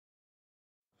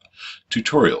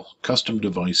Tutorial: Custom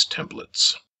Device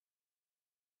Templates.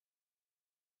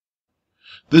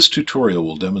 This tutorial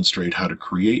will demonstrate how to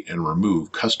create and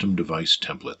remove custom device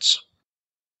templates.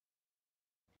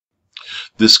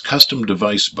 This Custom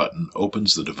Device button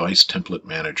opens the Device Template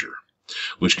Manager,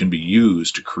 which can be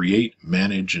used to create,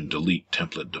 manage, and delete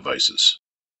template devices.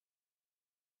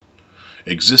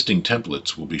 Existing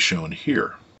templates will be shown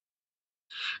here.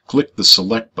 Click the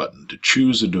Select button to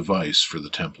choose a device for the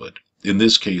template. In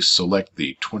this case, select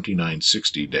the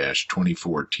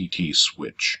 2960-24TT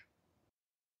switch.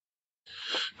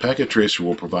 Packet Tracer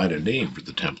will provide a name for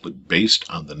the template based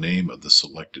on the name of the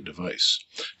selected device.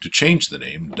 To change the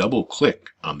name,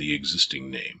 double-click on the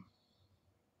existing name.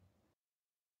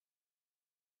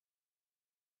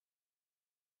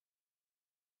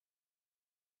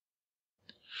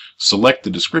 Select the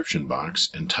description box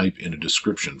and type in a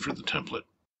description for the template.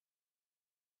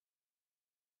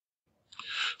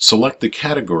 Select the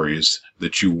categories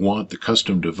that you want the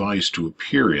custom device to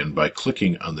appear in by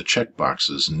clicking on the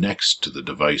checkboxes next to the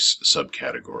device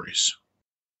subcategories.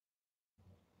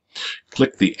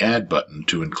 Click the Add button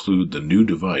to include the new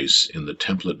device in the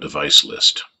template device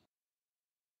list.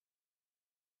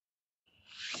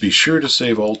 Be sure to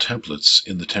save all templates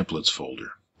in the Templates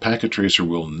folder. Packet Tracer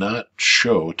will not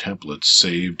show templates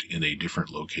saved in a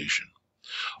different location.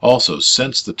 Also,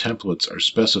 since the templates are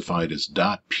specified as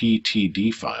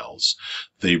 .ptd files,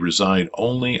 they reside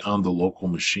only on the local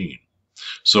machine.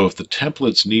 So if the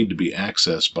templates need to be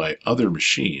accessed by other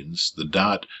machines, the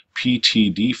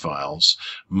 .ptd files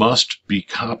must be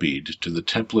copied to the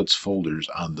templates folders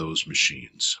on those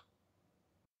machines.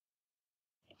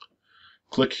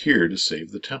 Click here to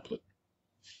save the template.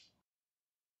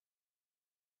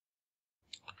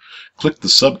 Click the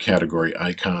subcategory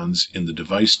icons in the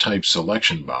device type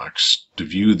selection box to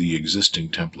view the existing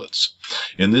templates.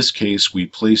 In this case, we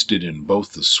placed it in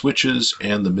both the switches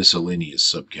and the miscellaneous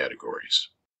subcategories.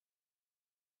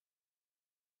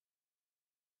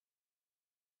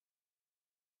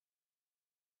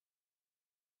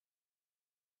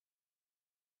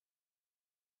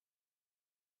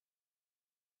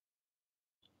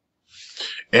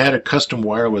 Add a custom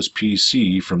wireless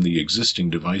PC from the existing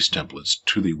device templates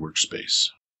to the workspace.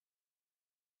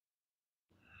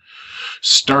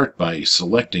 Start by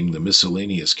selecting the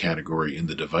miscellaneous category in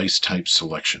the device type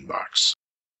selection box.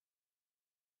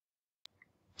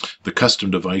 The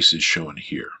custom device is shown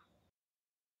here.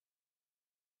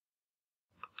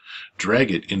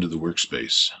 Drag it into the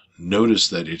workspace. Notice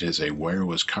that it has a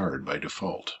wireless card by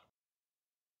default.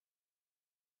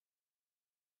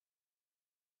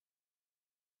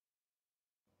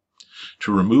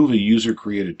 To remove a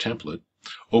user-created template,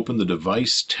 open the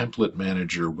Device Template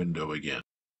Manager window again.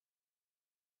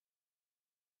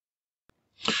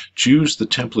 Choose the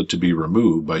template to be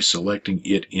removed by selecting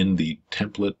it in the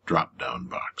Template drop-down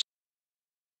box.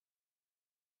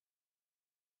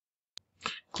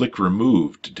 Click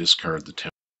Remove to discard the template.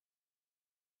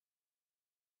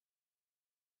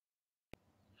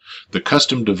 The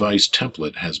custom device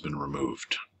template has been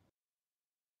removed.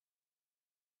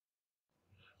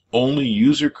 Only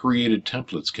user-created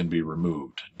templates can be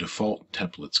removed. Default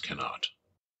templates cannot.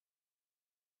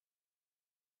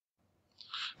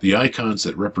 The icons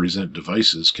that represent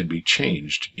devices can be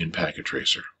changed in Packet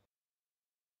Tracer.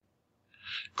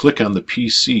 Click on the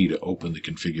PC to open the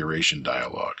configuration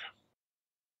dialog.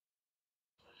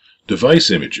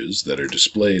 Device images that are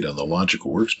displayed on the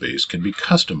Logical Workspace can be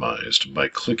customized by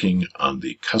clicking on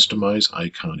the Customize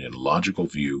icon in Logical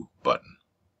View button.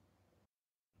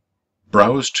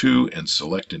 Browse to and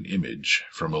select an image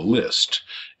from a list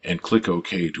and click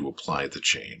OK to apply the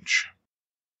change.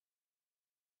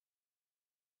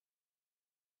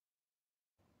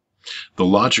 The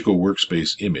Logical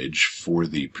Workspace image for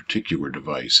the particular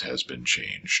device has been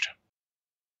changed.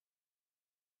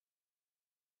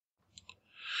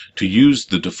 To use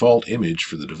the default image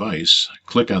for the device,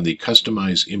 click on the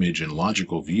Customize Image in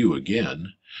Logical View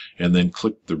again, and then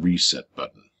click the Reset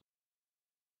button.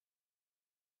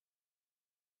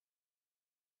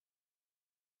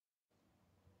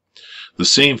 The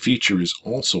same feature is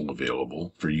also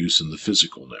available for use in the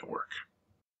physical network.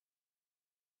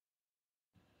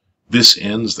 This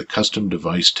ends the custom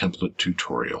device template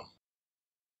tutorial.